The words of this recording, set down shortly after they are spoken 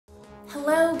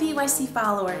BYC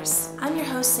followers, I'm your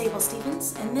host Sable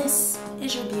Stevens, and this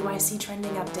is your BYC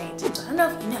trending update. I don't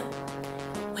know if you know,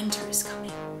 winter is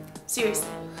coming. Seriously,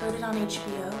 heard it on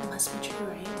HBO, must be true,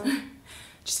 right?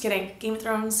 Just kidding, Game of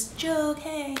Thrones joke,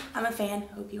 hey, I'm a fan,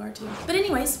 hope you are too. But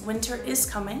anyways, winter is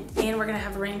coming, and we're gonna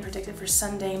have rain predicted for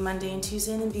Sunday, Monday, and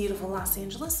Tuesday in beautiful Los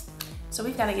Angeles. So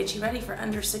we've gotta get you ready for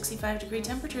under 65-degree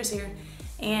temperatures here.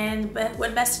 But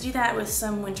what best to do that with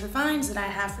some winter finds that I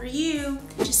have for you,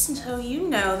 just so you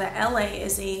know that LA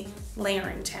is a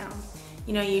layering town.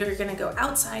 You know, you're gonna go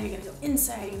outside, you're gonna go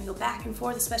inside, you're gonna go back and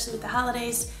forth, especially with the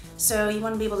holidays. So you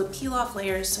wanna be able to peel off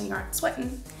layers so you aren't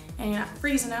sweating and you're not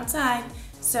freezing outside.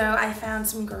 So I found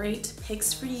some great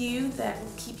picks for you that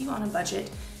will keep you on a budget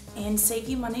and save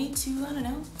you money to, I don't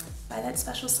know, buy that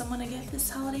special someone a gift this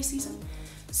holiday season.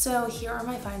 So here are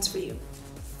my finds for you.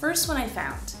 First one I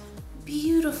found,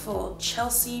 beautiful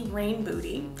Chelsea rain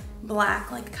booty, black,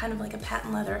 kind of like a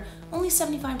patent leather, only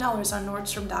 $75 on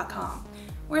Nordstrom.com.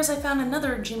 Whereas I found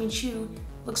another Jimmy Choo,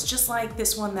 looks just like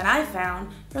this one that I found,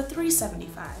 for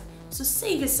 $375. So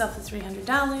save yourself the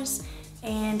 $300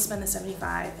 and spend the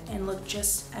 $75 and look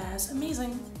just as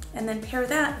amazing. And then pair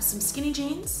that with some skinny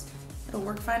jeans. It'll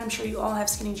work fine. I'm sure you all have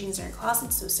skinny jeans in your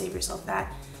closet, so save yourself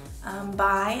that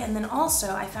buy. And then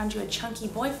also I found you a chunky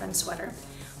boyfriend sweater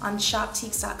on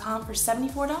shopteaks.com for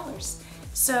 $74.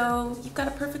 So you've got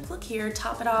a perfect look here.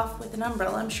 Top it off with an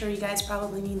umbrella. I'm sure you guys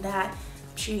probably need that.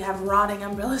 I'm sure you have rotting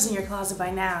umbrellas in your closet by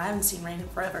now. I haven't seen rain in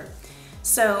forever.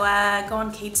 So go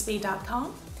on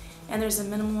katespade.com and there's a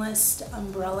minimalist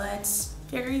umbrella. It's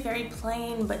very, very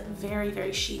plain, but very,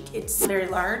 very chic. It's very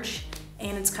large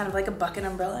and it's kind of like a bucket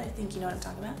umbrella. I think you know what I'm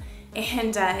talking about.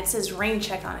 And it says rain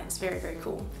check on it. It's very, very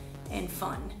cool and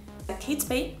fun. At Kate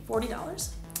Spade, $40.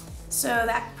 So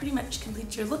that pretty much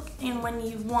completes your look. And when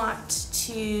you want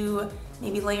to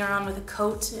maybe layer on with a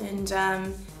coat and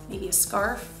maybe a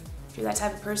scarf, if you're that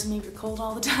type of person, maybe you're cold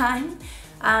all the time,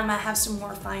 I have some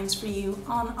more finds for you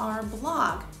on our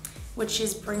blog, which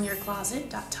is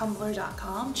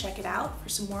bringyourcloset.tumblr.com. Check it out for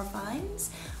some more finds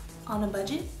on a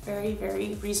budget, very,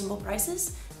 very reasonable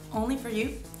prices, only for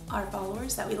you, our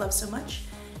followers that we love so much.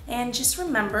 And just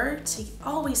remember to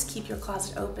always keep your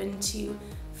closet open to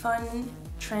fun,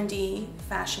 trendy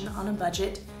fashion on a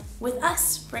budget with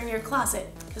us, Bring Your Closet,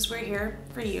 because we're here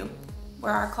for you,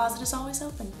 where our closet is always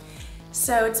open.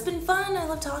 So it's been fun. I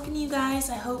love talking to you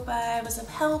guys. I hope I was of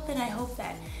help, and I hope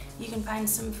that you can find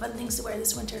some fun things to wear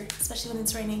this winter, especially when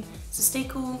it's raining. So stay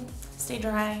cool, stay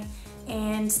dry,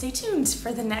 and stay tuned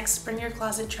for the next Bring Your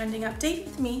Closet trending update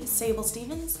with me, Sable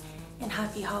Stevens, and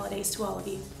happy holidays to all of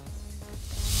you.